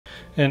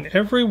In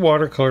every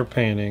watercolor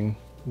painting,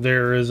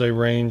 there is a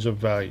range of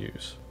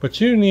values,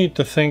 but you need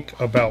to think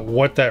about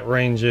what that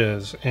range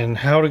is and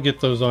how to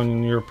get those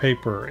on your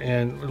paper.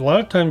 And a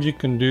lot of times you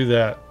can do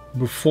that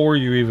before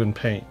you even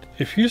paint.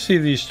 If you see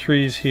these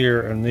trees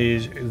here and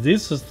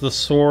this is the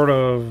sort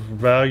of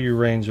value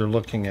range you're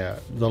looking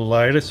at. The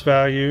lightest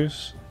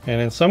values,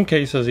 and in some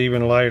cases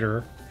even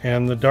lighter,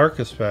 and the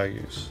darkest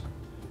values.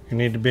 You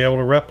need to be able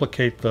to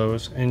replicate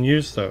those and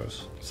use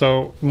those.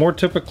 So more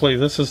typically,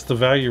 this is the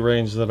value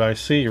range that I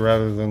see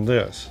rather than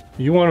this.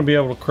 You want to be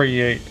able to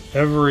create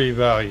every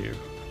value.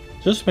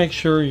 Just make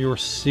sure you're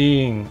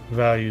seeing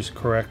values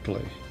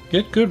correctly.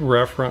 Get good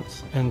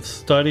reference and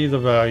study the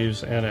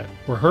values in it.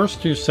 Rehearse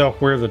to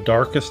yourself where the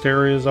darkest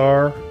areas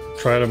are.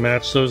 Try to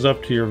match those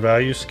up to your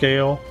value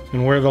scale,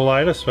 and where the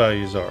lightest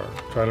values are.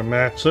 Try to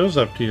match those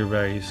up to your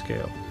value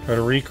scale. Try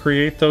to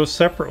recreate those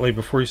separately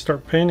before you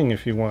start painting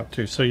if you want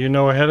to, so you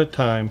know ahead of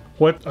time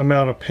what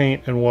amount of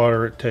paint and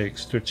water it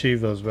takes to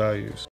achieve those values.